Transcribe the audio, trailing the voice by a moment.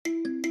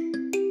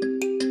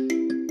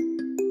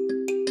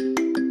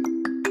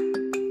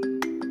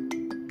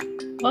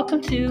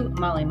Welcome to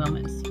Molly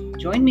Moments.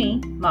 Join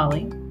me,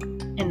 Molly,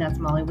 and that's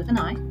Molly with an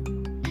I,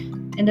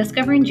 in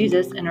discovering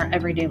Jesus in our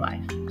everyday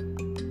life.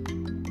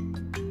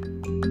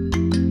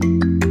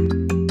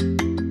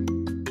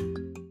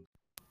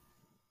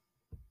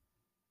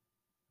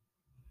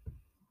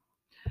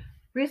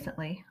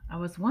 Recently, I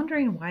was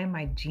wondering why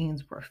my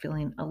jeans were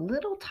feeling a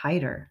little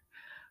tighter.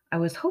 I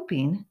was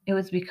hoping it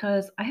was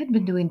because I had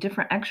been doing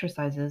different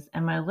exercises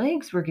and my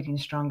legs were getting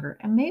stronger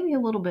and maybe a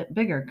little bit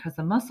bigger because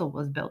the muscle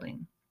was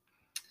building.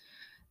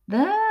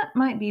 That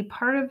might be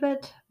part of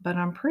it, but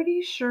I'm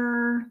pretty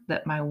sure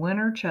that my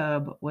winter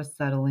chub was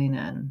settling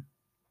in.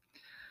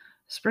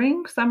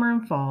 Spring, summer,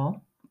 and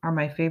fall are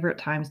my favorite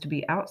times to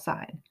be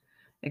outside,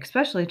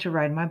 especially to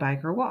ride my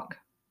bike or walk.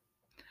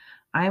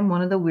 I am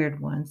one of the weird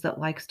ones that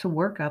likes to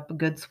work up a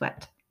good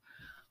sweat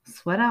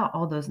out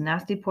all those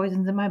nasty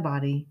poisons in my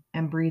body,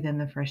 and breathe in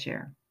the fresh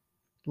air.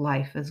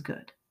 Life is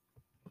good.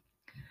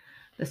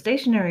 The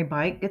stationary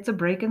bike gets a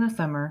break in the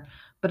summer,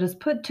 but is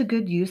put to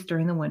good use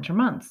during the winter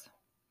months.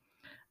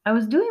 I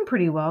was doing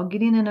pretty well,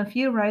 getting in a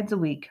few rides a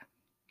week.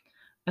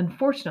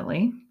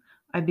 Unfortunately,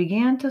 I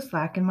began to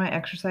slacken my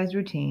exercise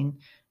routine,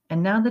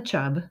 and now the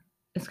chub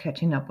is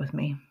catching up with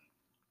me.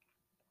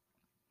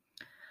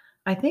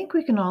 I think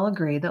we can all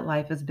agree that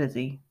life is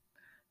busy.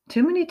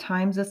 Too many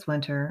times this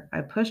winter,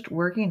 I pushed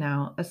working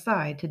out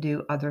aside to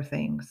do other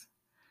things.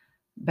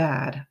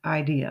 Bad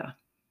idea.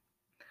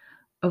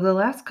 Over the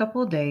last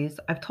couple of days,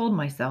 I've told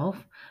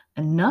myself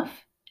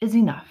enough is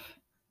enough.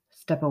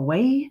 Step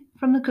away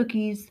from the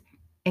cookies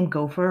and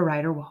go for a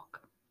ride or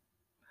walk.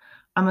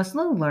 I'm a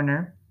slow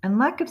learner and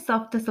lack of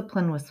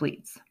self-discipline with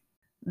sweets.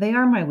 They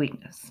are my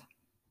weakness.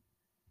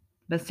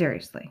 But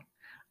seriously,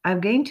 I've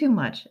gained too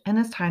much and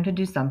it's time to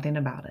do something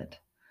about it.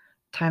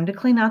 Time to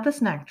clean out the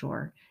snack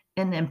drawer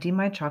and empty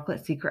my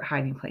chocolate secret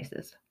hiding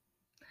places.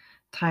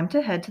 Time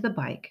to head to the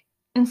bike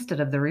instead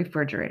of the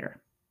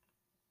refrigerator.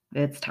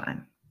 It's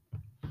time.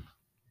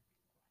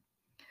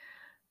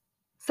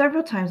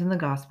 Several times in the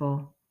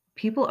gospel,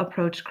 people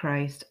approached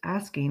Christ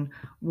asking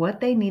what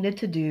they needed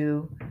to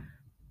do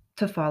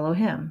to follow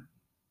him.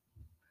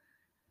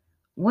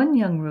 One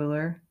young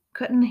ruler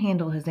couldn't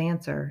handle his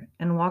answer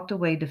and walked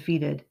away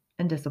defeated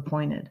and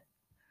disappointed.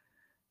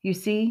 You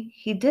see,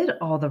 he did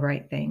all the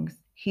right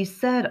things. He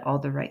said all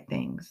the right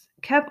things,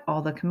 kept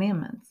all the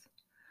commandments.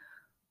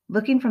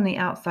 Looking from the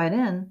outside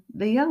in,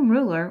 the young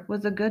ruler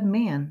was a good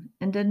man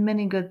and did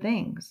many good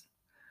things.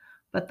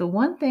 But the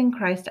one thing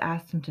Christ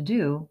asked him to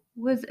do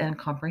was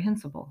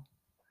incomprehensible.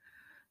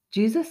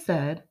 Jesus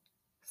said,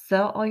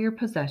 "Sell all your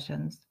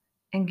possessions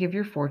and give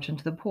your fortune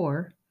to the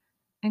poor,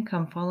 and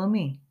come follow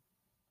me."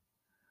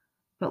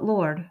 "But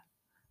Lord,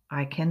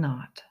 I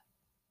cannot,"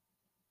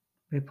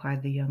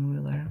 replied the young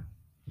ruler.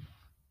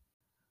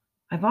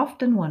 I've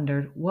often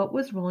wondered what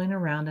was rolling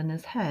around in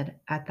his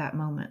head at that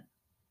moment.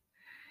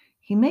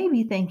 He may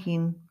be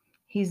thinking,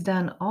 he's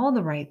done all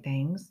the right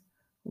things.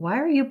 Why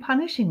are you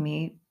punishing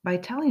me by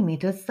telling me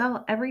to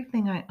sell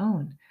everything I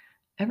own,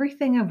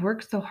 everything I've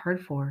worked so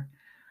hard for?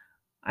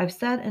 I've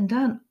said and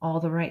done all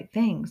the right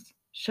things.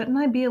 Shouldn't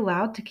I be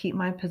allowed to keep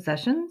my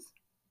possessions?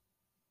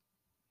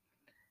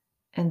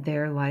 And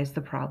there lies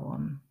the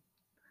problem.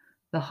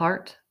 The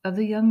heart of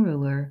the young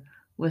ruler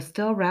was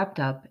still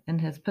wrapped up in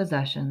his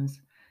possessions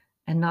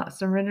and not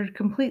surrendered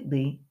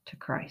completely to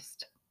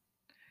Christ.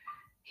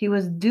 He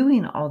was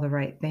doing all the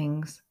right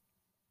things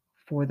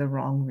for the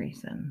wrong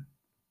reason.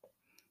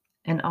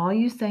 And all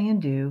you say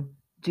and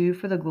do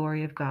for the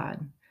glory of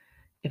God.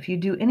 If you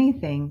do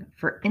anything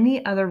for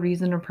any other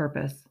reason or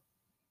purpose,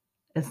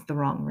 it's the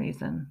wrong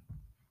reason.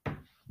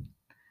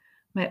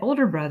 My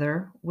older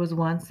brother was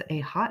once a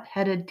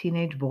hot-headed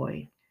teenage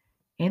boy,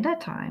 and at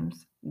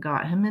times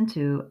got him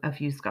into a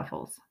few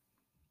scuffles.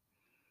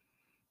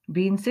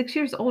 Being 6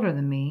 years older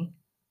than me,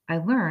 I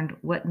learned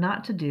what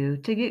not to do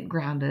to get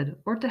grounded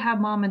or to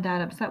have mom and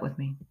dad upset with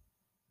me.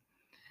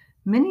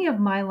 Many of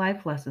my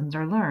life lessons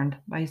are learned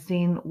by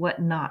seeing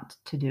what not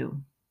to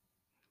do.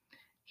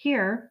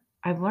 Here,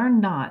 I've learned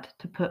not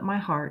to put my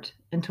heart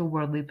into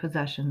worldly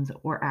possessions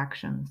or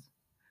actions.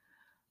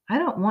 I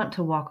don't want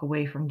to walk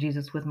away from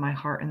Jesus with my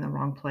heart in the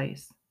wrong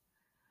place.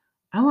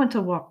 I want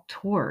to walk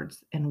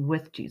towards and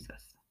with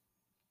Jesus.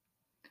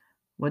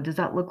 What does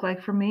that look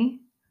like for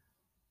me?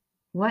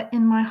 What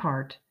in my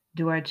heart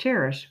do I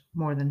cherish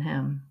more than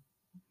him?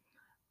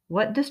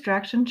 What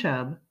distraction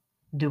chub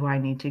do I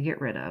need to get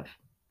rid of?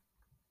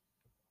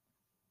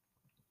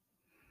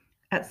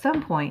 At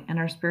some point in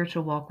our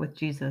spiritual walk with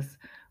Jesus,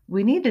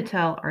 we need to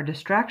tell our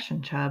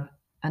distraction chub,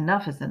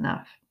 enough is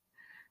enough.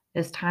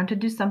 It's time to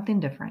do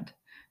something different.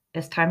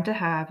 It's time to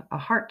have a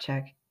heart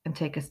check and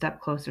take a step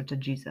closer to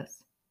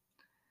Jesus.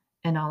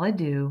 And all I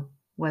do,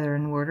 whether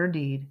in word or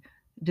deed,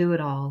 do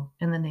it all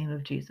in the name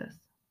of Jesus.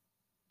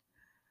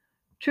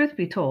 Truth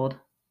be told,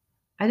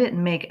 I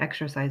didn't make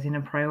exercising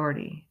a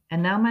priority,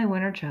 and now my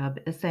winter chub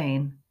is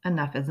saying,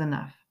 enough is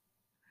enough.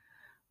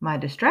 My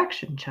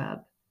distraction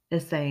chub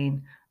is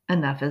saying,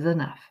 enough is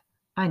enough.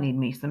 I need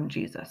me some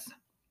Jesus.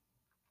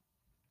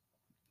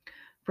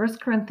 1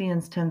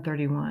 Corinthians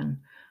 10:31,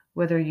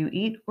 whether you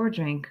eat or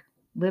drink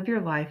Live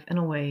your life in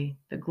a way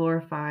that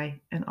glorifies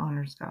and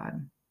honors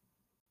God.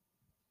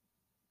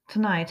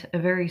 Tonight, a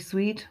very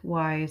sweet,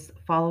 wise,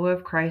 follower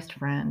of Christ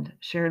friend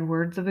shared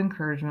words of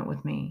encouragement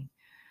with me.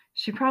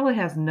 She probably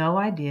has no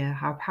idea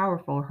how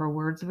powerful her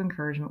words of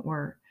encouragement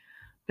were,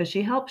 but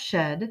she helped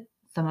shed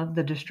some of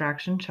the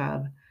distraction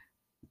chub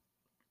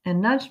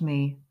and nudged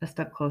me a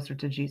step closer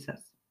to Jesus.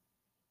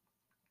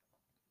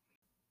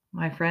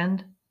 My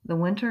friend, the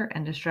winter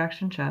and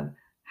distraction chub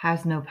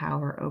has no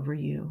power over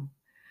you.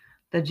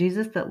 The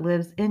Jesus that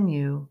lives in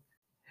you,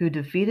 who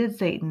defeated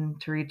Satan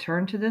to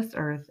return to this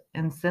earth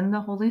and send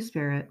the Holy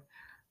Spirit,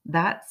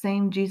 that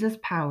same Jesus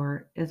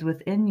power is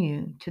within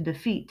you to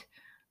defeat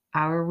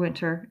our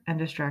winter and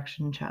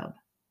distraction chub.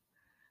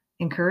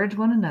 Encourage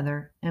one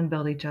another and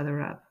build each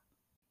other up.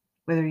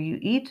 Whether you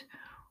eat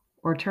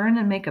or turn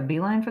and make a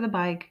beeline for the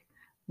bike,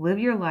 live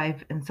your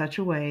life in such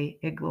a way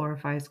it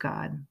glorifies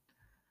God.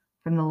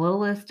 From the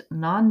littlest,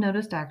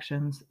 non-noticed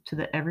actions to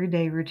the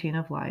everyday routine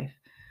of life,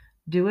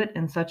 do it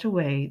in such a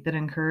way that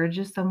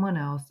encourages someone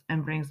else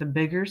and brings a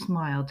bigger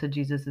smile to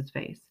Jesus'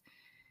 face.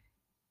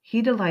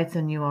 He delights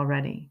in you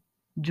already.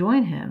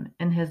 Join him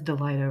in his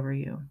delight over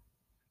you.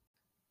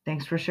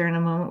 Thanks for sharing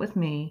a moment with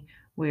me.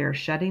 We are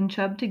shedding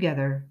chub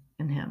together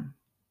in him.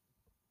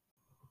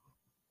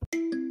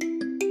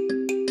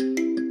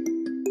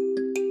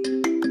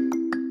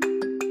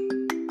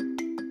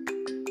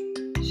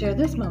 Share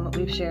this moment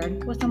we've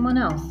shared with someone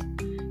else.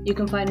 You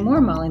can find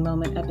more Molly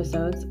Moment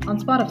episodes on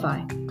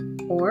Spotify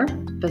or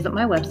visit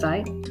my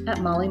website at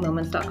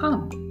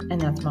mollymoments.com, and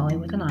that's Molly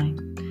with an I,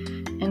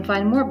 and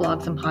find more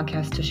blogs and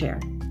podcasts to share.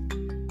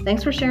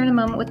 Thanks for sharing a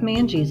moment with me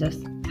and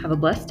Jesus. Have a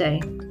blessed day,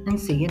 and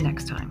see you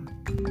next time.